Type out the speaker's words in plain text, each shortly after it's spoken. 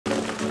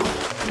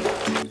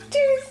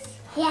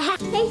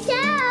Hey, so.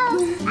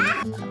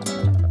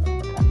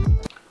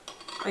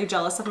 Are you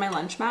jealous of my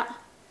lunch, Matt?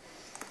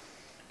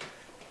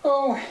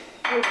 Oh,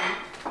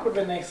 would have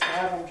been nice to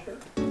have, I'm sure.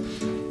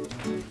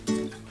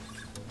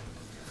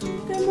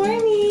 Good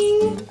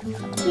morning.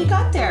 We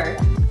got there.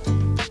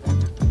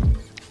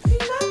 We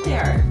got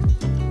there.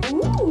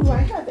 Ooh,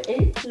 I have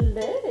 8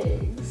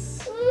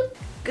 legs.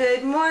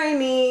 Good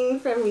morning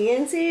from me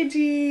and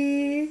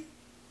Seiji.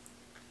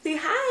 Say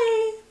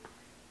hi.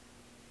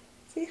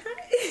 Say hi.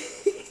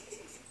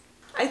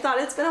 I thought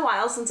it's been a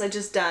while since I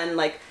just done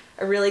like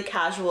a really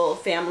casual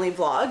family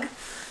vlog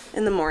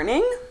in the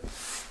morning.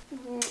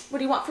 What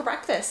do you want for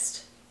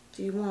breakfast?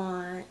 Do you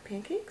want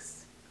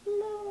pancakes?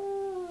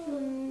 No.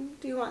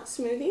 Do you want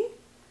smoothie?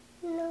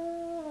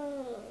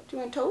 No. Do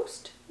you want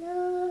toast?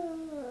 No.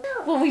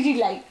 What would you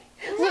like?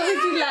 What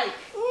would you like?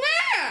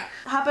 No.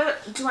 How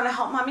about, do you want to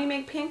help mommy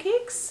make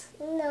pancakes?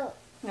 No.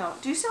 No.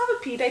 Do you still have a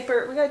pee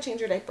diaper? We gotta change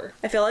your diaper.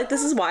 I feel like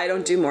this is why I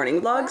don't do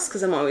morning vlogs,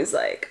 because I'm always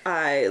like,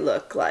 I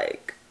look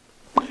like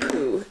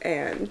poo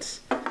and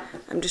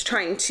I'm just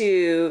trying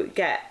to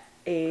get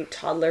a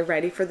toddler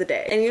ready for the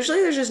day. And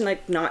usually there's just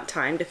like not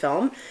time to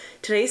film.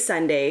 Today's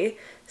Sunday,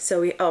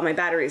 so oh, my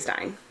battery's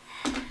dying.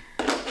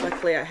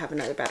 Luckily I have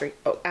another battery.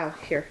 Oh, ow,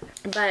 here.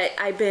 But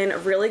I've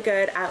been really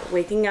good at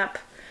waking up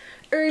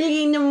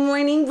early in the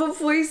morning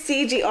before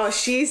Seiji. Oh,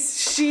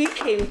 she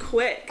came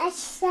quick. I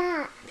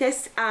saw.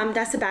 Yes,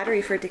 that's a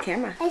battery for the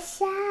camera. I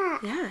saw.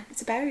 Yeah,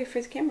 it's a battery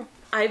for the camera.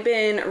 I've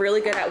been really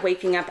good at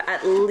waking up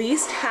at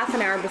least half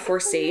an hour before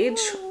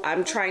Sage.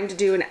 I'm trying to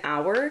do an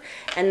hour,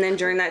 and then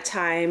during that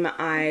time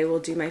I will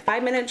do my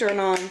 5-minute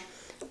journal.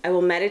 I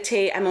will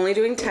meditate. I'm only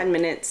doing 10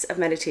 minutes of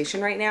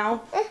meditation right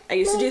now. I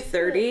used to do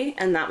 30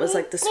 and that was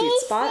like the sweet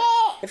spot.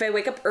 If I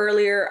wake up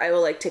earlier, I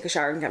will like take a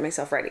shower and get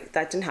myself ready.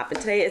 That didn't happen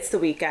today. It's the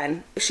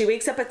weekend. She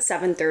wakes up at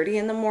 7:30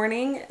 in the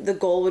morning. The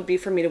goal would be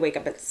for me to wake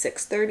up at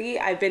 6:30.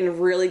 I've been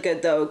really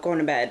good though going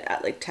to bed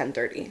at like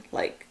 10:30.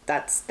 Like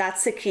that's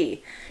the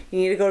key. You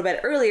need to go to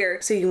bed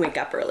earlier so you can wake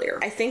up earlier.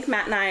 I think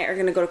Matt and I are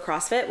gonna go to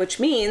CrossFit, which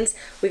means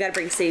we gotta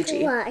bring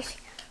Seiji.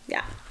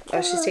 Yeah.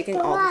 Oh, she's taking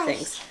all the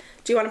things.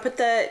 Do you want to put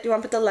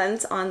the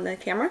lens on the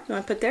camera? You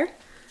want to put there?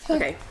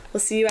 Okay. We'll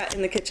see you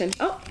in the kitchen.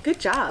 Oh, good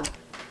job.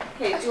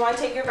 Okay, do you want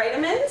to take your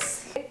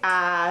vitamins?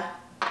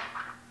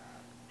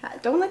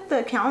 Don't lick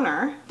the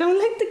counter. Don't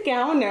lick the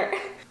counter.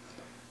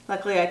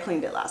 Luckily, I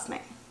cleaned it last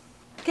night.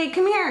 Okay,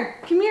 come here.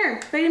 Come here.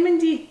 Vitamin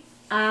D.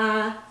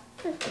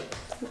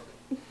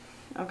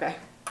 Okay.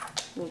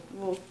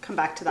 We'll come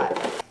back to that.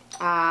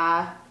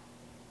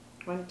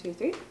 1, 2,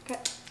 3. Okay.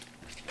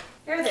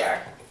 Here they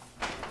are.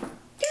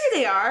 There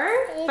they are.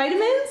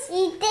 Vitamins?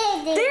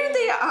 There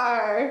they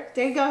are.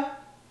 There you go.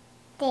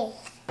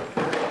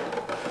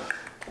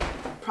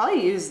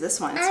 Probably use this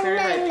one. It's very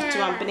light. Do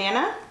you want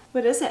banana?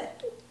 What is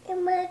it?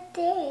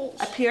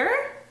 Up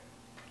here?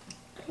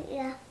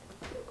 Yeah.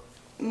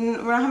 We're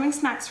not having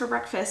snacks for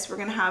breakfast. We're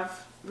gonna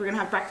have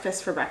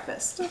breakfast for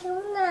breakfast.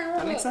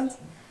 That makes sense?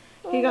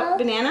 Here you go.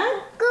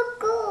 Banana?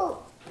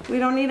 We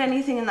don't need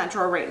anything in that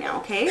drawer right now,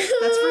 okay?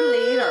 That's for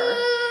later.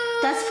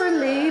 That's for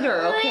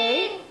later,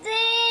 okay?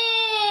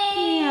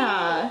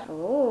 Yeah.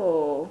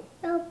 Oh.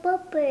 No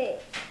puppy.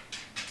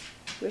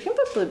 We can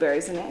put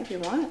blueberries in it if you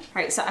want. All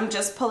right, so I'm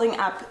just pulling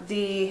up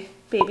the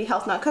Baby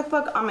Healthnut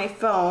Cookbook on my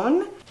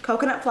phone.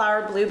 Coconut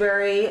flour,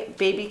 blueberry,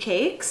 baby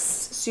cakes.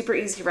 Super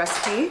easy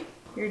recipe.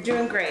 You're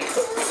doing great.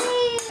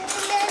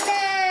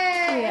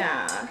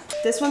 Yeah.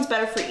 This one's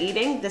better for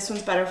eating. This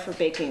one's better for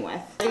baking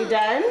with. Are you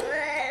done?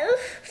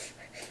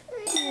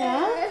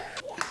 Yeah.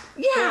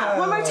 Yeah,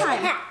 one more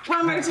time.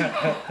 One more time.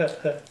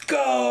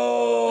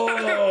 Go!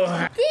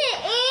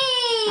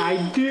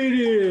 I did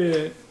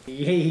it!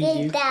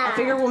 Yay! I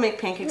figure we'll make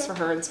pancakes for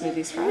her and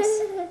smoothies for us.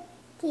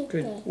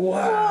 Good.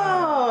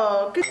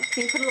 Wow. Whoa. Good.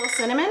 Can you put a little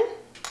cinnamon?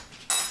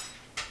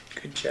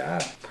 Good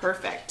job.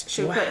 Perfect.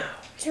 Should we put?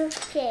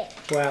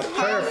 Wow,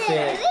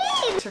 perfect.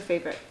 What's her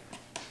favorite?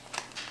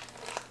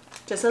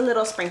 Just a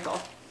little sprinkle.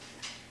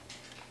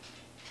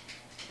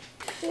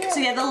 So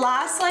yeah, the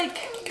last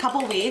like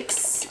couple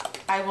weeks,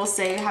 I will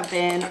say, have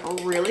been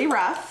really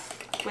rough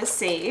with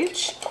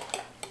Sage.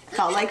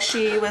 Felt like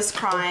she was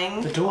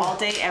crying all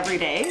day, every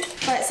day.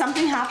 But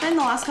something happened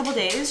the last couple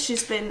days.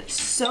 She's been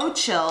so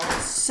chill,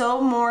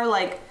 so more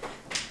like,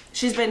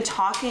 she's been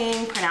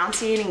talking,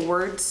 pronunciating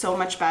words so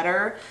much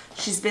better.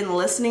 She's been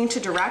listening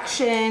to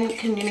direction,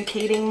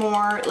 communicating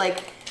more.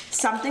 Like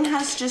something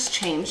has just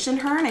changed in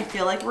her, and I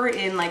feel like we're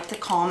in like the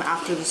calm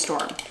after the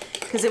storm.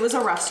 Because it was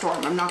a rough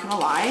storm, I'm not gonna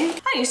lie.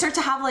 You start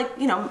to have like,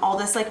 you know, all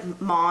this like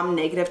mom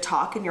negative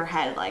talk in your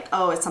head, like,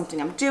 oh, it's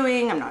something I'm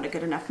doing, I'm not a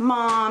good enough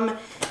mom.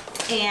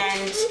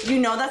 And you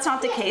know that's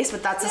not the case,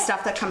 but that's the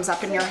stuff that comes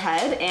up in your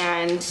head.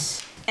 And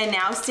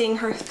now seeing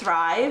her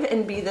thrive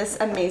and be this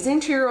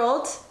amazing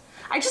 2-year-old,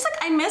 I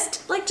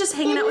missed like just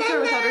hanging out with her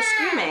without her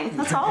screaming.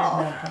 That's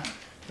all.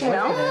 You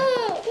know?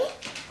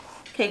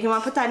 Okay, you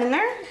wanna put that in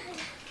there?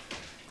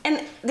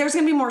 And there's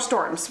gonna be more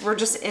storms. We're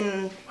just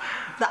in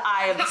the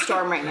eye of the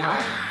storm right now.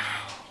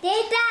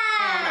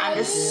 And I'm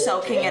just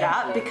soaking it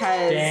up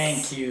because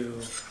Thank you.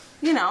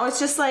 you know, it's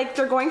just like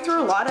they're going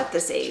through a lot at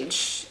this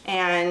age,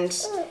 and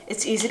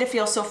it's easy to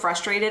feel so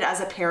frustrated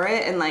as a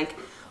parent and like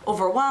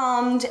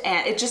overwhelmed,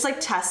 and it just like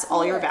tests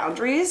all your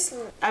boundaries.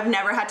 I've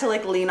never had to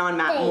like lean on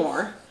Matt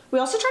more. We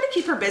also try to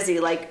keep her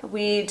busy. Like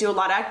we do a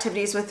lot of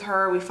activities with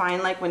her. We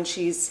find like when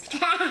she's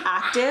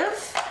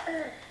active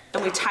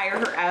and we tire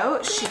her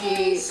out,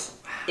 she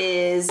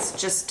is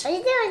just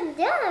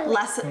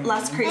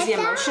less crazy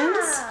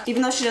emotions.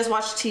 Even though she does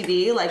watch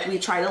TV, like we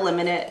try to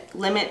limit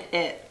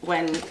it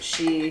when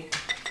she,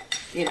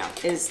 you know,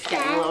 is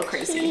getting a little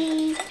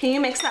crazy. Can you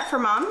mix that for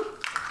Mom?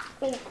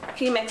 Can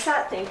you mix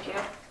that? Thank you.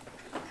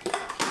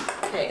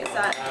 Okay, is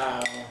that?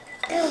 Wow.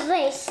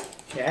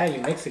 Yeah,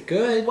 you mix it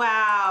good.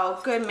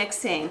 Wow, good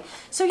mixing.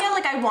 So yeah,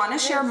 like I want to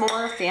share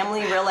more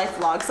family real life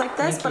vlogs like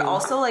this, but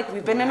also like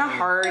we've been in a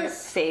hard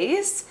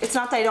phase. It's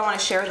not that I don't want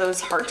to share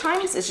those hard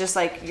times, it's just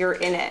like you're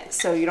in it,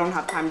 so you don't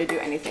have time to do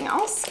anything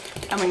else.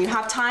 And when you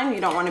have time, you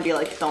don't want to be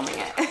like filming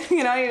it.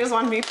 You know, you just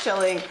want to be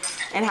chilling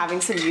and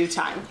having some you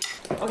time.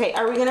 Okay,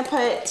 are we gonna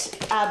put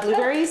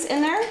blueberries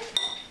in there?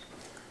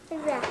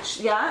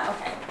 Yeah,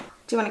 okay.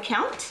 Do you want to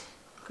count?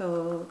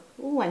 Go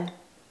 1,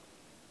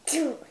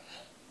 2.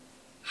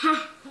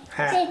 Ha.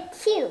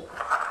 2.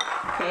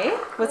 Okay,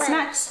 what's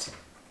next?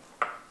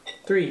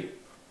 3.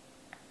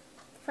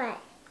 5.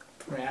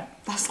 Yeah.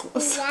 That's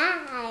close.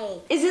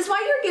 9. Is this why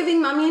you're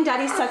giving Mommy and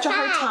Daddy such a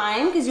hard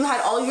time? Because you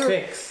had all your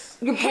 6.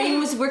 Your brain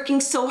was working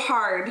so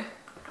hard.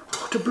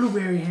 Oh, the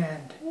blueberry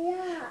hand.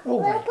 Yeah. Oh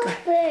my god.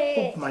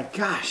 Oh my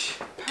gosh.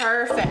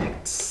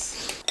 Perfect.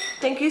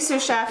 Thank you,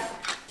 sous chef.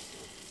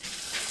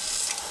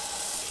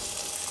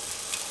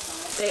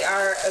 They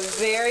are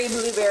very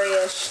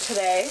blueberry-ish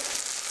today.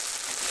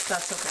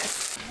 That's okay.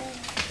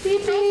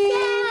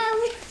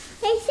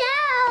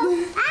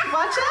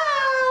 Watch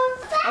out!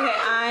 Okay,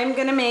 I'm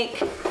gonna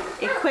make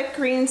a quick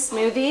green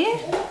smoothie.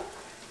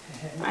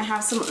 I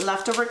have some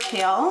leftover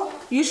kale.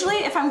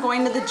 Usually if I'm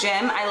going to the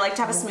gym, I like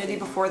to have a smoothie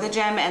before the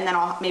gym, and then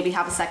I'll maybe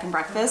have a second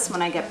breakfast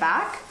when I get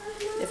back,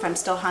 if I'm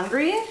still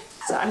hungry.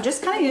 So I'm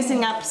just kind of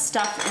using up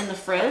stuff in the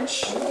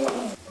fridge. Use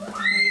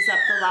up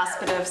the last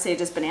bit of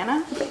Sage's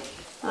banana.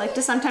 I like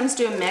to sometimes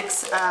do a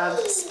mix of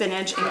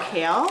spinach and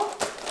kale.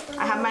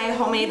 I have my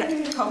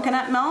homemade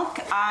coconut milk.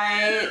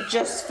 I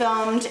just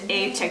filmed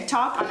a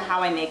TikTok on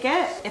how I make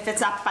it. If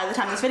it's up by the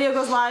time this video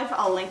goes live,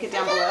 I'll link it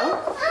down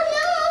below.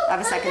 I have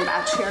a second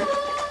batch here.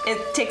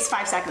 It takes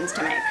 5 seconds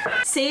to make.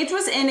 Sage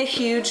was in a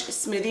huge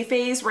smoothie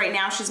phase. Right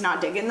now she's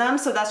not digging them,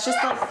 so that's just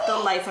like the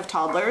life of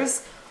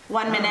toddlers.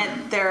 1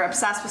 minute they're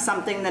obsessed with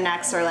something, the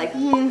next they're like,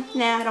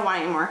 nah, I don't want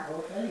it anymore.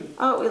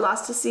 Oh, we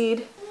lost a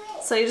seed.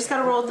 So you just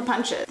gotta roll with the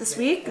punches. This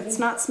week, it's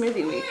not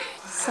smoothie week.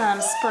 Some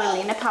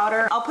spirulina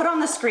powder. I'll put on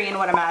the screen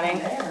what I'm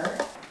adding.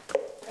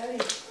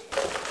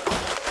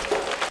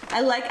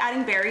 I like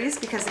adding berries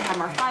because they have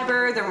more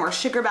fiber, they're more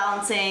sugar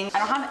balancing. I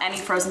don't have any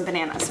frozen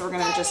bananas, so we're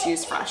gonna just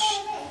use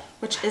fresh,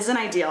 which isn't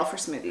ideal for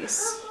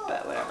smoothies,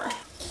 but whatever.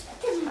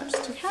 I'll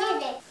just do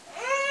half.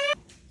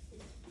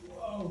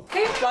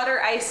 Okay,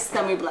 water, ice,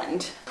 then we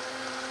blend.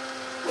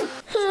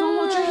 Just gonna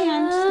hold your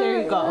hand. There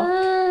you go.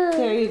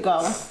 There you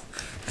go.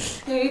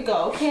 There you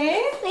go,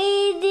 okay?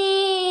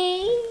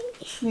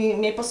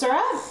 Maple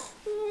syrup?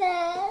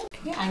 No.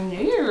 Okay, I knew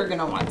you were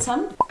gonna want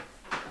some.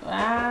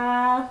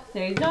 Wow,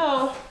 there you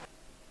go.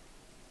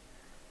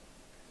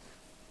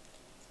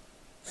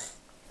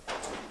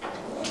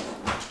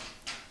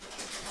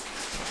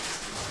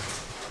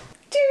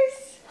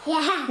 Cheers!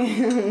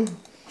 Yeah.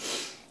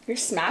 You're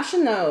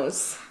smashing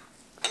those.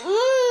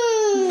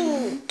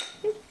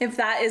 If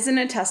that isn't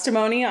a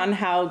testimony on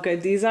how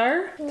good these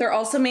are, they're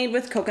also made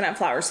with coconut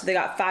flour. So they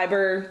got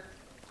fiber,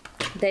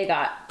 they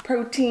got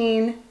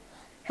protein,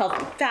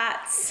 healthy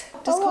fats.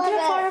 Does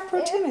coconut flour have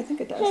protein? I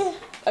think it does.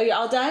 Are you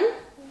all done?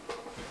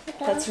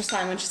 That's her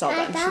sign when she's all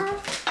done.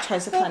 She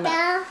tries to climb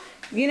up.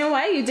 You know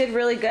what? You did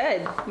really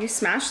good. You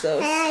smashed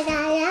those.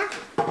 Yeah.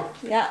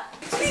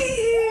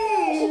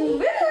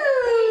 Woo!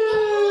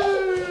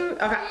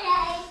 Okay.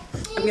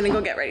 I'm gonna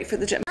go get ready for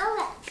the gym.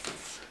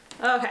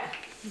 Okay.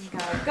 We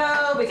gotta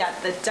go. We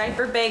got the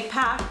diaper bag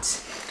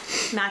packed.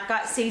 Matt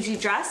got Sagey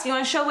dressed. You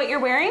want to show what you're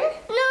wearing?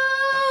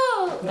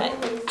 No.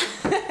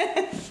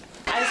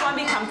 I just want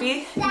to be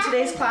comfy in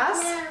today's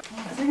class. I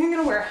think I'm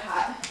gonna wear a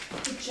hat.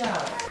 Good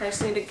job. I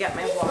just need to get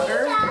my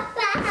water.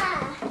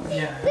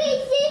 Yeah.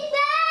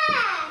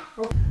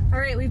 All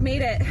right, we've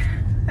made it.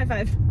 High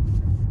five.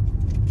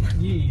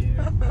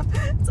 Yeah.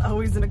 It's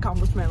always an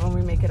accomplishment when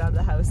we make it out of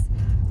the house.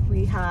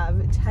 We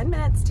have 10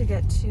 minutes to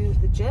get to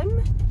the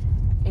gym,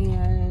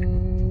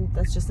 and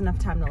that's just enough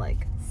time to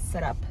like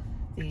set up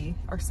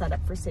our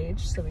setup for Sage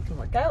so we can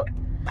work out.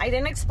 I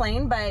didn't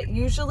explain, but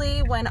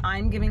usually when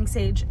I'm giving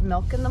Sage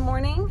milk in the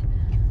morning,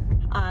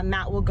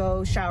 Matt will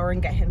go shower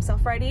and get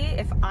himself ready.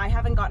 If I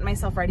haven't gotten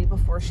myself ready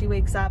before she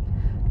wakes up,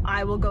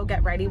 I will go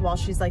get ready while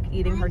she's like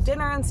eating her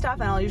dinner and stuff,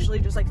 and I'll usually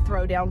just like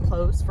throw down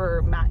clothes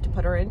for Matt to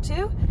put her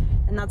into.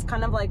 And that's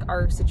kind of like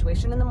our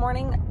situation in the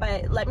morning.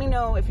 But let me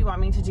know if you want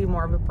me to do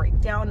more of a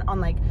breakdown on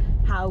like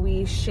how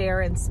we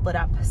share and split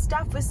up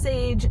stuff with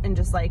Sage, and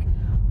just like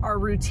our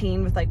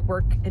routine with like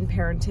work and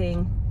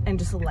parenting and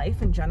just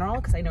life in general,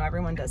 because I know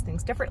everyone does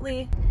things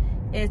differently.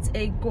 It's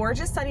a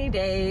gorgeous sunny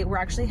day. We're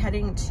actually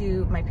heading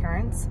to my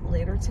parents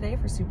later today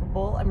for Super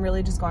Bowl. I'm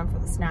really just going for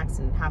the snacks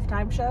and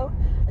halftime show.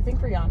 I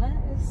think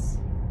Rihanna is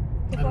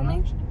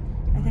performing.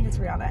 I think it's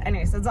Rihanna.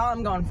 Anyways, that's all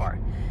I'm going for.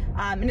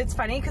 And it's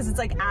funny because it's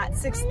like at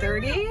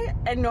 6:30,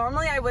 and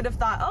normally I would have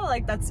thought, oh,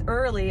 like that's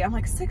early. I'm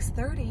like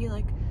 6:30,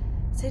 like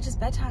Sage's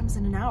bedtime's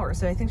in an hour,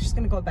 so I think she's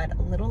gonna go to bed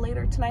a little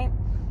later tonight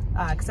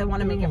because I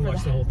want to make it for the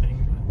whole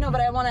thing. No,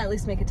 but I want to at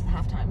least make it to the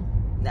halftime.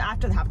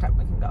 After the halftime,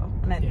 we can go,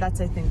 and that's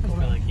I think it's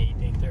like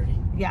 8:30.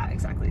 Yeah,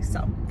 exactly.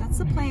 So that's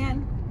the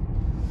plan.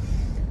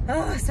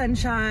 Oh,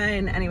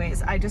 sunshine.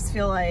 Anyways, I just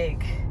feel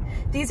like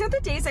these are the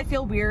days I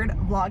feel weird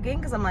vlogging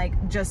because I'm like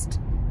just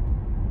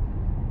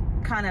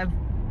kind of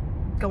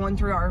going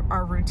through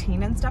our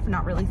routine and stuff and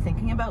not really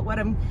thinking about what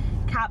I'm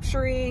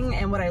capturing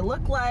and what I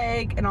look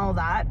like and all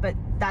that. But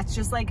that's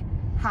just like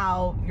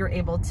how you're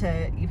able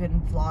to even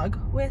vlog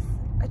with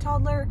a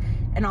toddler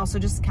and also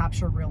just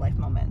capture real life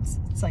moments.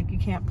 It's like you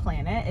can't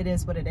plan it. It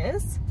is what it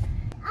is.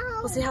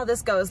 We'll see how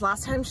this goes.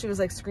 Last time she was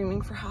like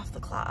screaming for half the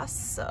class,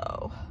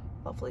 so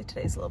hopefully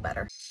today's a little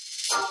better.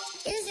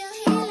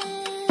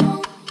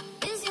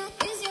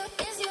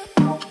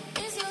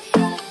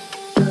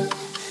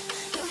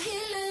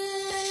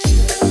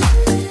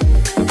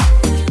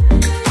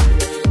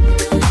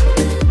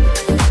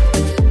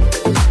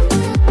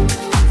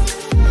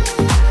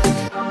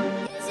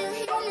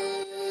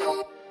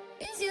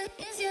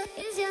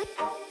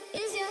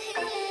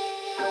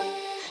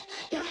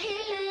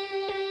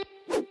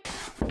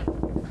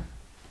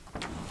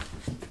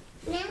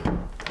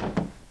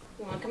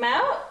 Come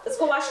out. Let's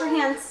go wash your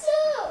hands.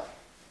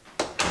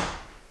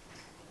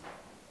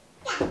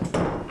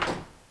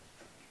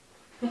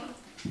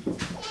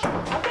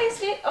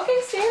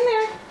 Okay, stay in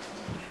there.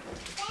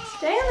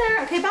 Stay in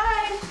there. Okay,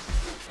 bye.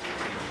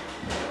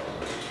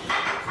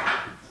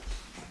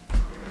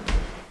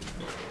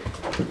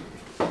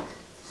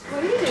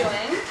 What are you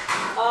doing?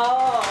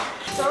 Oh,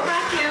 so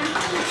vacuum.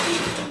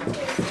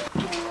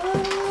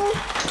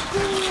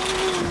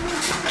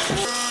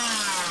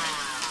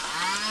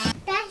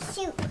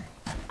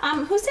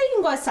 Who said you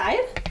can go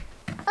outside?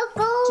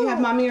 Do you have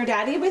mommy or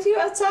daddy with you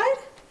outside?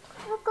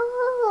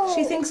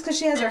 She thinks because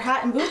she has her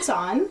hat and boots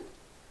on.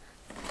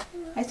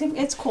 I think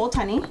it's cold,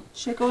 honey.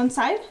 Should I go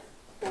inside?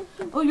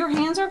 Oh, your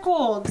hands are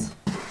cold.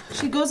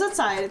 She goes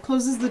outside,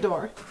 closes the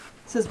door,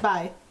 says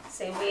bye.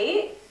 Say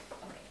wait.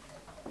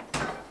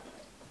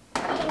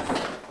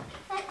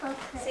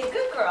 Say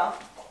good girl.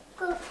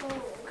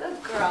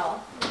 Good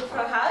girl. Give her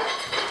a hug.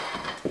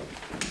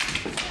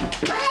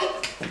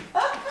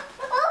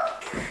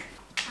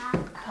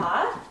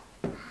 Paw?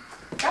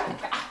 Grab it.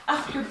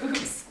 Ow, your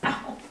boots.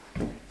 Ow.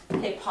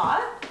 Okay,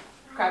 paw.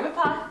 Grab it,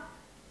 paw.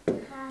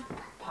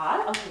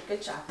 Paw? Okay,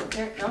 good job.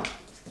 There, no. Okay,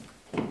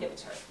 give it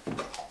to her.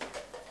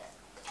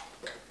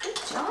 Good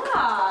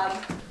job.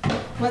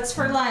 What's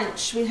for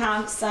lunch? We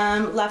have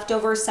some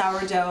leftover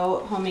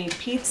sourdough homemade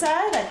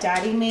pizza that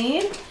Daddy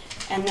made.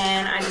 And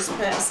then I just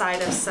put a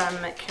side of some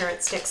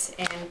carrot sticks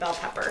and bell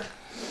pepper.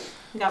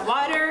 We got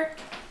water.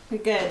 We're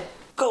good.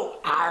 Go.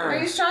 Arr. Are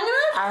you strong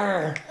enough?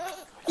 Arr.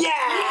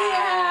 Yeah!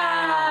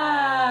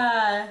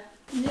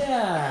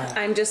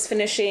 I'm just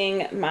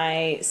finishing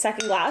my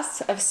second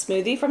glass of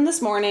smoothie from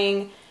this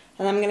morning,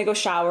 and I'm gonna go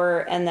shower,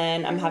 and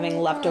then I'm having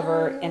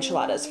leftover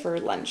enchiladas for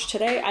lunch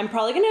today. I'm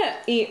probably gonna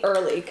eat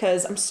early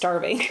because I'm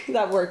starving.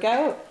 That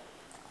workout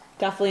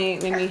definitely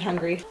made me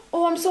hungry.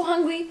 Oh, I'm so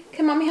hungry.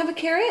 Can mommy have a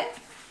carrot?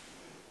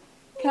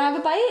 Can I have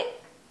a bite?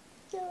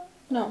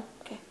 No.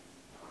 Okay.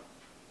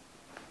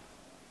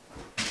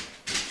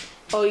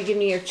 Oh, you give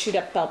me your chewed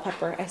up bell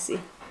pepper. I see.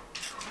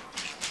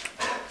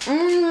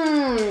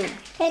 Mmm.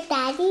 Hey,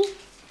 Daddy.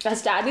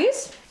 That's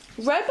Daddy's?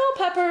 Red bell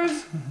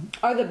peppers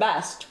are the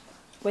best.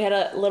 We had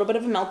a little bit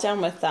of a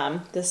meltdown with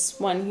this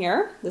one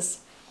here, this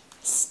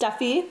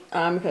stuffy,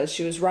 because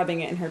she was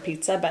rubbing it in her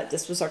pizza, but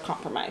this was our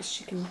compromise.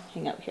 She can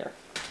hang out here.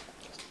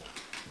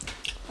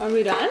 Are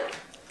we done?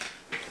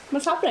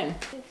 What's happening?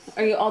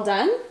 Are you all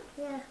done?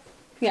 Yeah.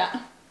 Yeah.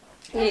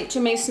 We ate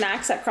too many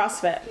snacks at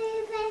CrossFit.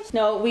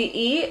 No, we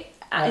eat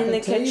in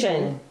the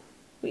kitchen.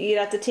 We eat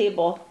at the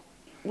table.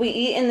 We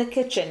eat in the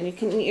kitchen. You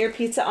can eat your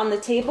pizza on the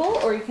table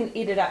or you can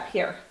eat it up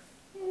here.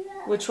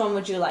 Which one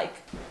would you like?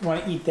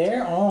 Want to eat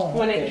there? Oh,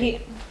 Want to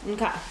eat?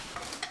 Okay.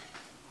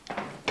 Do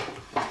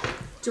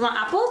you want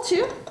apple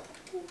too?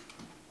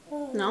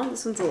 No,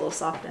 this one's a little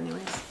soft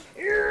anyways.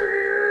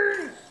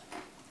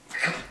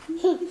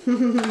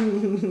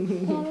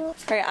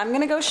 Alright, I'm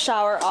gonna go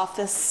shower off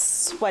this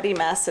sweaty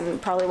mess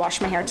and probably wash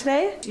my hair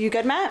today. You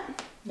good, Matt?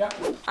 Yeah.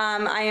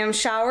 I am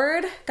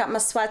showered, got my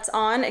sweats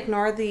on,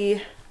 ignore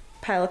the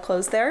pile of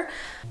clothes there.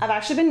 I've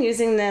actually been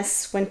using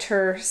this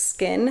winter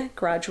skin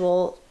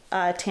gradual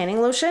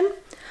tanning lotion.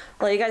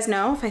 I'll let you guys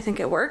know if I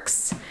think it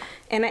works.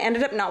 And I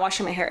ended up not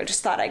washing my hair. I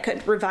just thought I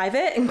could revive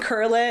it and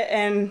curl it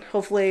and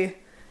hopefully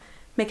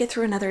make it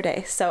through another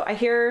day. So I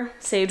hear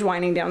Sage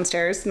whining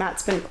downstairs.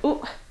 Matt's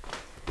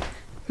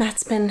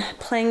Matt's been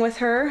playing with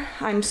her.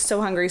 I'm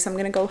so hungry, so I'm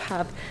gonna go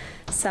have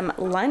some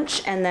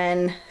lunch and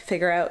then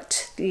figure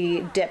out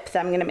the dip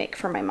that I'm gonna make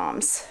for my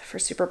mom's for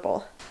Super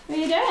Bowl. What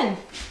are you doing?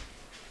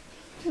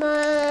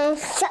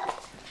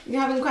 You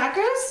having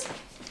crackers?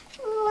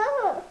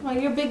 Well,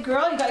 you're a big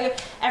girl. You got your.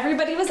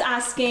 Everybody was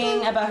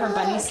asking about her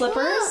bunny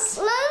slippers.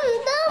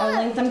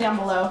 I'll link them down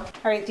below.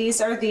 All right,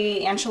 these are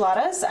the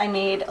enchiladas I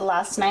made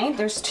last night.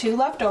 There's 2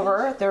 left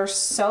over. They're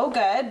so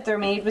good. They're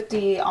made with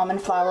the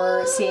almond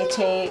flour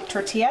siete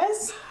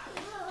tortillas.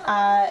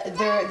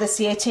 They're the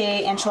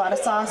siete enchilada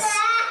sauce,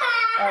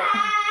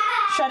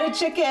 shredded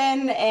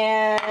chicken,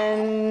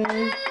 and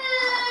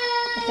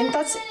I think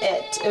that's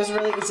it. It was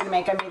really easy to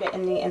make. I made it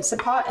in the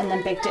Instant Pot and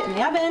then baked it in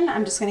the oven.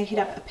 I'm just gonna heat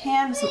up a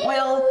pan with some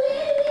oil.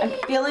 I'm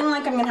feeling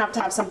like I'm gonna have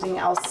to have something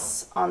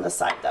else on the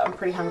side though. I'm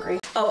pretty hungry.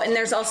 Oh, and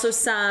there's also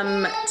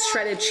some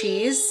shredded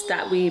cheese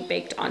that we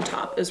baked on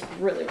top. It was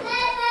really, really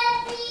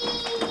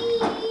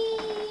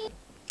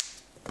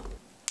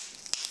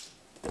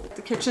good.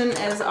 The kitchen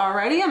is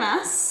already a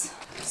mess.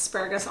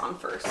 Asparagus on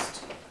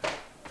first.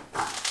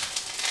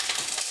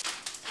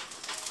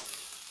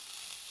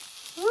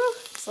 Woo,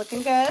 it's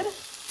looking good.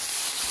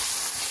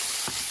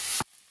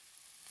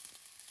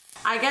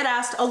 I get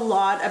asked a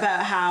lot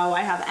about how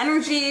I have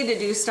energy to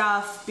do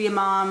stuff, be a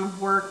mom,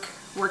 work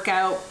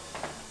out.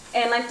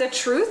 And like the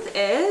truth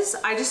is,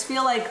 I just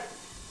feel like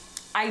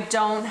I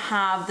don't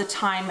have the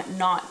time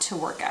not to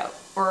work out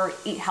or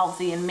eat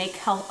healthy and make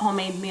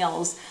homemade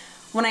meals.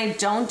 When I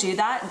don't do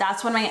that,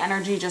 that's when my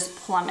energy just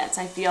plummets.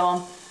 I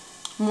feel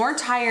more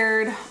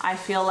tired. I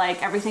feel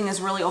like everything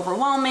is really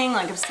overwhelming.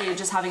 Like if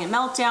Sage is having a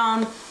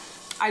meltdown,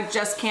 I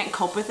just can't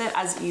cope with it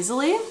as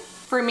easily.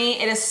 For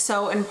me, it is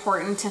so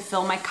important to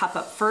fill my cup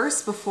up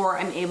first before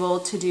I'm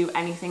able to do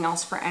anything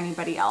else for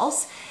anybody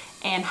else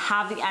and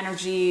have the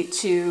energy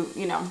to,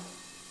 you know,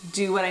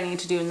 do what I need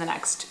to do in the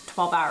next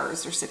 12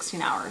 hours or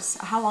 16 hours.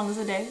 How long is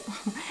a day?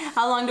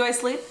 How long do I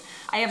sleep?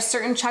 I have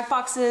certain check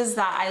boxes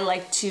that I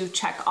like to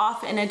check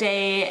off in a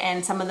day,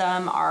 and some of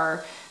them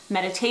are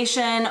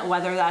meditation,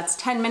 whether that's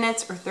 10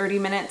 minutes or 30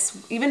 minutes,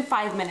 even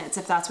 5 minutes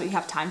if that's what you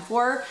have time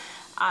for,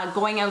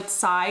 going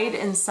outside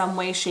in some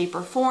way, shape,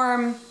 or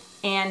form,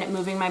 and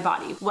moving my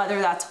body,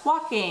 whether that's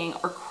walking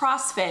or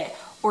CrossFit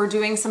or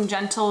doing some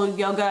gentle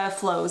yoga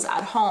flows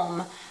at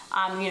home.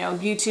 You know,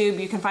 YouTube,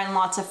 you can find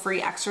lots of free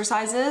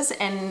exercises,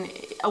 and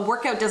a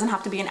workout doesn't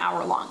have to be an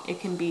hour long. It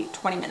can be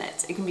 20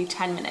 minutes, it can be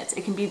 10 minutes,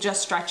 it can be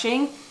just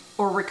stretching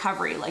or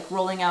recovery, like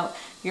rolling out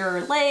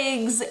your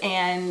legs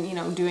and, you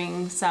know,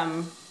 doing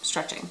some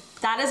stretching.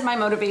 That is my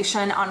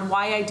motivation on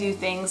why I do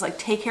things like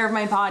take care of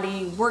my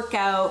body, work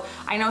out.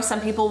 I know some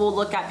people will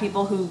look at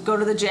people who go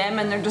to the gym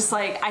and they're just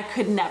like, I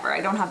could never,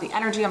 I don't have the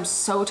energy, I'm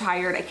so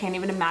tired, I can't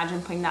even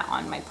imagine putting that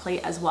on my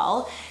plate as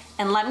well.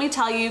 And let me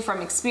tell you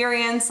from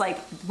experience, like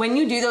when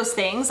you do those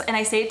things, and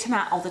I say it to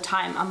Matt all the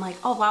time, I'm like,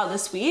 oh wow,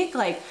 this week,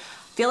 like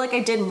feel like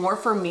I did more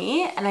for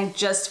me and I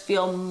just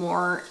feel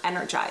more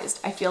energized.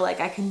 I feel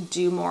like I can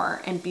do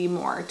more and be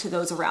more to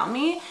those around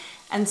me.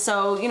 And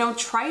so, you know,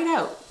 try it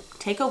out.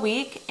 Take a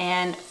week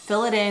and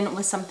fill it in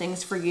with some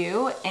things for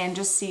you and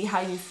just see how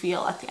you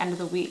feel at the end of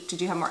the week.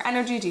 Did you have more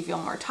energy? Do you feel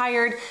more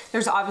tired?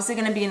 There's obviously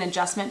gonna be an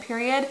adjustment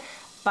period,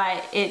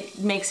 but it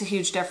makes a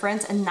huge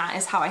difference, and that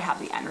is how I have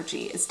the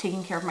energy, is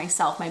taking care of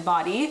myself, my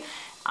body,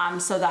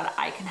 so that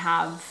I can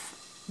have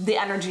the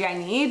energy I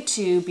need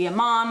to be a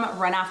mom,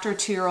 run after a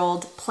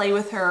 2-year-old, play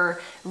with her,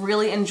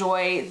 really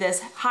enjoy this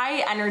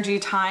high energy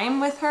time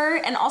with her.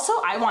 And also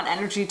I want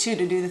energy too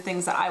to do the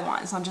things that I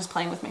want. It's not just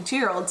playing with my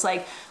 2-year-olds.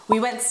 Like we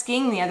went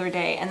skiing the other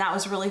day and that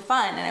was really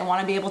fun. And I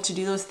want to be able to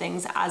do those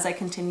things as I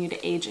continue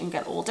to age and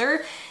get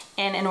older.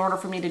 And in order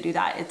for me to do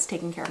that, it's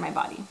taking care of my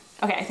body.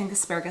 Okay, I think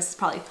asparagus is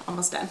probably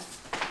almost done.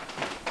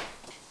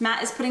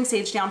 Matt is putting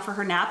Sage down for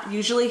her nap.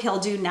 Usually he'll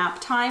do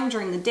nap time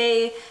during the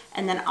day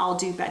and then I'll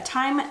do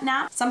bedtime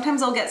nap.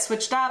 Sometimes I'll get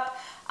switched up,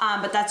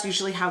 but that's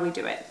usually how we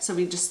do it. So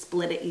we just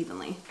split it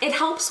evenly. It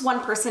helps one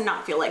person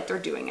not feel like they're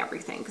doing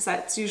everything, because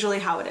that's usually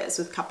how it is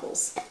with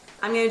couples.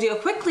 I'm gonna do a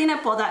quick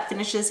cleanup while that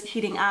finishes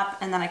heating up,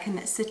 and then I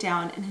can sit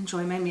down and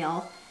enjoy my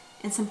meal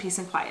in some peace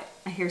and quiet.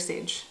 I hear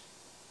Sage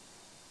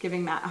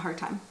giving Matt a hard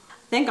time.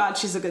 Thank God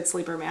she's a good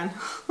sleeper, man.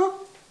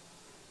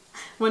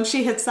 When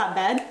she hits that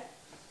bed,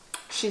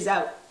 she's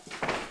out.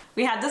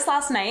 We had this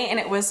last night and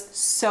it was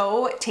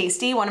so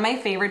tasty. One of my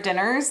favorite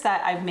dinners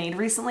that I've made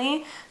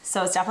recently.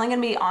 So it's definitely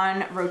gonna be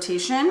on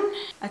rotation.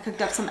 I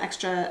cooked up some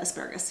extra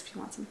asparagus if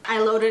you want some. I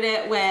loaded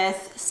it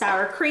with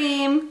sour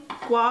cream,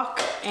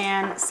 guac,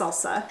 and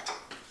salsa.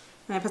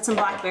 And I put some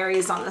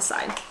blackberries on the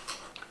side.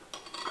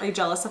 Are you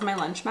jealous of my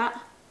lunch, Matt?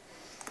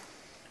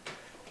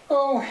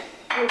 Oh,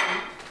 it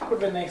would have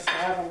been nice to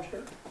have, I'm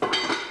sure.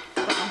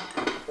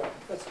 But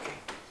that's okay.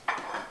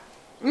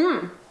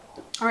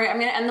 All right, I'm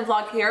gonna end the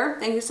vlog here.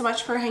 Thank you so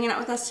much for hanging out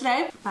with us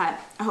today. But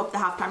I hope the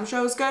halftime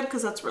show is good,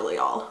 because that's really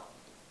all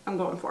I'm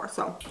going for.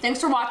 So thanks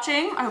for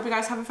watching. I hope you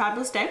guys have a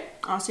fabulous day.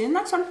 I'll see you in the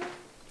next one.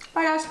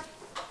 Bye guys.